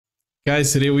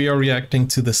Guys, today we are reacting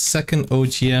to the second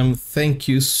OGM. Thank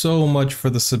you so much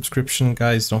for the subscription,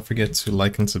 guys. Don't forget to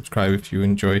like and subscribe if you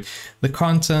enjoy the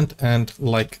content and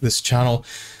like this channel.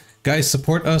 Guys,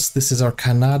 support us. This is our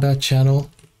Kannada channel.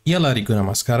 Yellarigu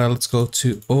namaskara. Let's go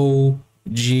to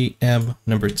OGM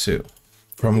number 2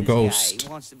 from Ghost.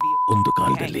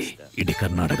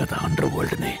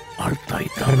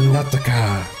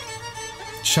 Karnataka.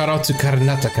 Shout out to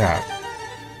Karnataka.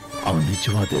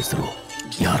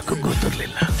 ಯಾರಿಗೂ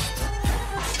ಗೊತ್ತಿರಲಿಲ್ಲ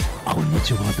ಅವನ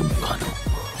ನಿಜವಾದ ಮುಖಾನು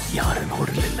ಯಾರು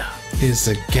ನೋಡಿರಲಿಲ್ಲ is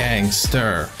a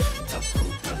gangster.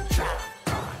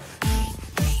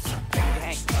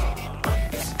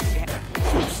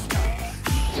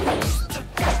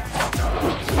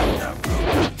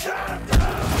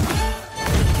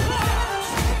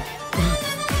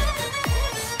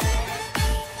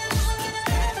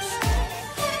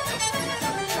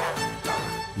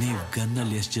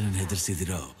 ಗನ್ನಲ್ಲಿ ಎಷ್ಟು ಜನ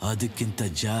ಹೆದರ್ಸಿದಿರೋ ಅದಕ್ಕಿಂತ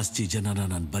ಜಾಸ್ತಿ ಜನನ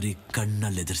ನಾನು ಬರೀ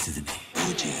ಕಣ್ಣಲ್ಲಿ ಹೆದರ್ಸಿದ್ದೀನಿ.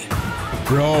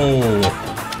 Bro,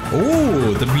 oh,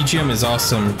 the BGM is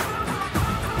awesome.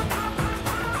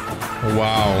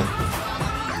 Wow.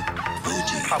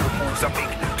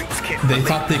 They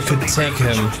thought they could take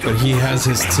him, but he has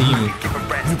his team.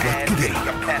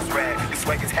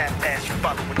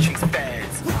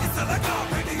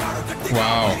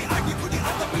 Wow.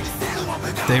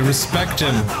 They respect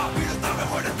him.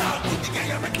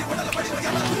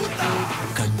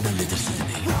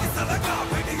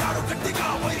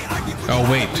 Oh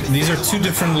wait, these are two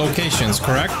different locations,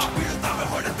 correct?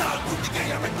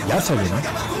 Yes, I mean.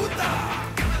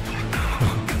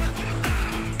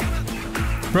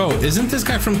 Bro, isn't this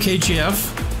guy from KGF?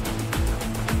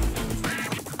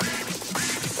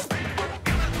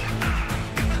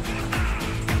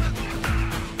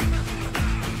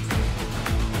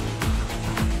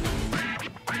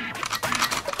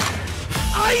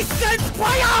 I sense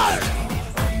fire!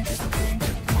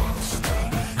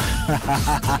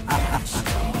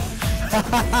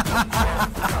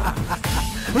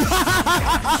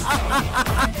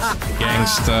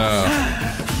 Gangster.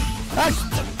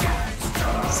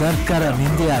 ಸರ್ಕಾರ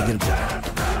ನಿಂದೆ ಆಗಿರ್ಬೋದು,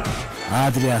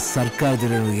 ಆದ್ರೆ ಆ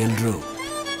ಸರ್ಕಾರದಲ್ಲಿರೋ ಎಲ್ಲರೂ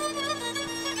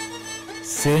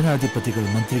ಸೇನಾಧಿಪತಿಗಳು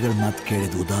ಮಂತ್ರಿಗಳ ಮಾತು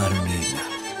ಕೇಳಿದ ಉದಾಹರಣೆ ಇಲ್ಲ.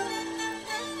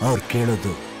 ಅವ್ರು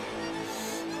ಕೇಳೋದು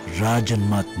ರಾಜನ್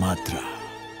ಮಾತು ಮಾತ್ರ.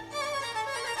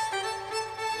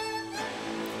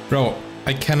 Bro,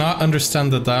 I cannot understand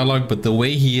the dialogue, but the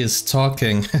way he is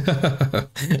talking,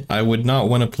 I would not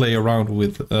want to play around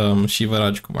with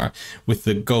Shivarajkumar, with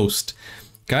the ghost.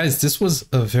 Guys, this was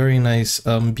a very nice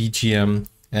BGM,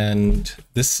 and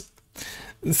this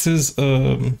is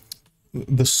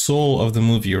the soul of the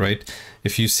movie, right?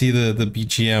 If you see the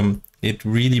BGM, it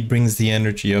really brings the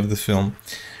energy of the film.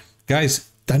 Guys,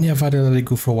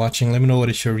 dhanyavadalarigu for watching. Let me know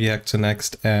what I should react to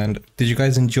next, and did you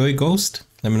guys enjoy Ghost?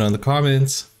 Let me know in the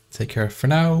comments. Take care for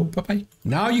now. Bye-bye.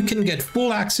 Now you can get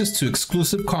full access to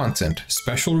exclusive content,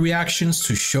 special reactions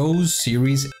to shows,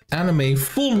 series, anime,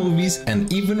 full movies, and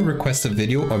even request a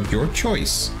video of your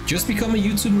choice. Just become a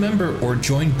YouTube member or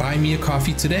join Buy Me a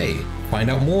Coffee today. Find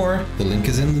out more. The link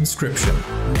is in the description.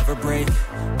 Never break,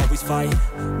 always fight,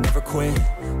 never quit,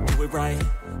 do it right.